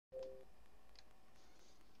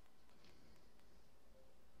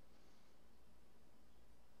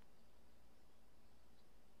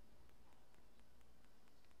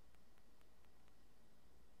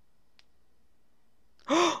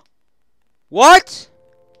What?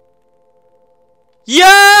 Yo!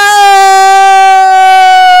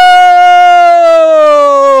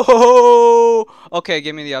 Okay,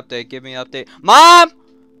 give me the update. Give me the update. Mom!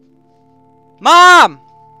 Mom!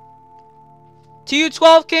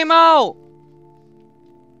 TU12 came out!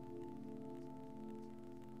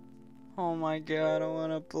 Oh my god, I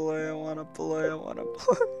wanna play, I wanna play, I wanna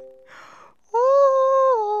play.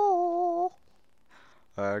 Oh,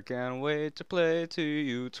 I can't wait to play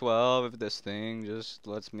TU12 if this thing just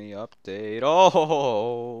lets me update.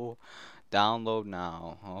 Oh, download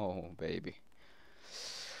now. Oh, baby.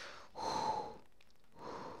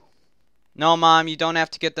 No, Mom, you don't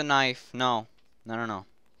have to get the knife. No. No, no, no.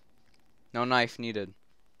 No knife needed.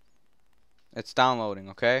 It's downloading,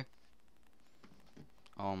 okay?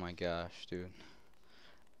 Oh my gosh, dude.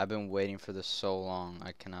 I've been waiting for this so long.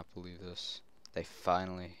 I cannot believe this. They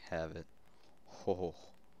finally have it. Oh.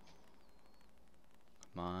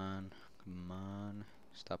 Come on. Come on.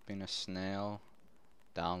 Stop being a snail.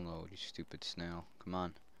 Download, you stupid snail. Come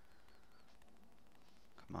on.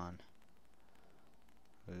 Come on.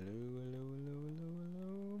 Hello, hello, hello, hello, hello.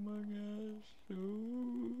 Oh my gosh.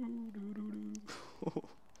 Ooh, doo, doo,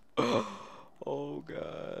 doo. Oh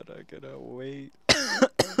god, I cannot wait.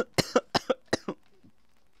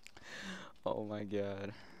 Oh my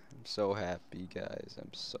god. I'm so happy, guys.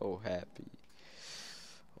 I'm so happy.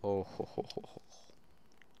 Oh, ho, ho, ho, ho.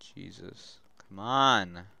 Jesus. Come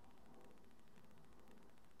on.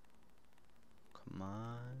 Come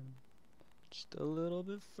on. Just a little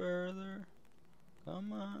bit further.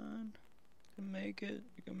 Come on. You can make it.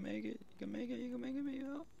 You can make it. You can make it. You can make it.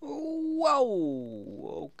 Oh,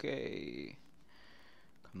 whoa. Okay.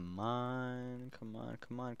 Come on. Come on.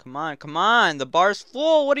 Come on. Come on. Come on. The bar's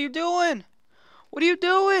full. What are you doing? What are you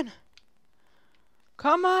doing?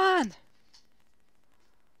 Come on.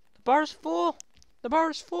 The bar's full. The bar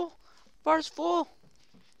is full. The bar is full.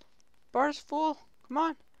 The bar is full. Come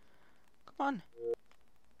on. Come on.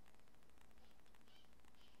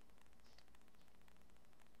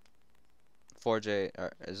 J,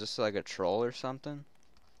 is this like a troll or something?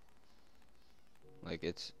 Like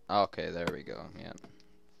it's okay. There we go. Yeah.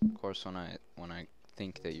 Of course, when I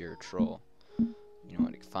think that you're a troll, you know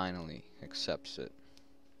what? It finally accepts it.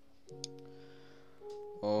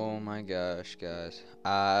 Oh my gosh, guys!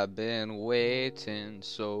 I've been waiting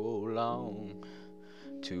so long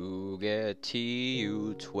to get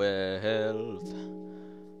TU12.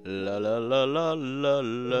 La la la la la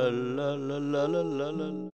la la la la la la.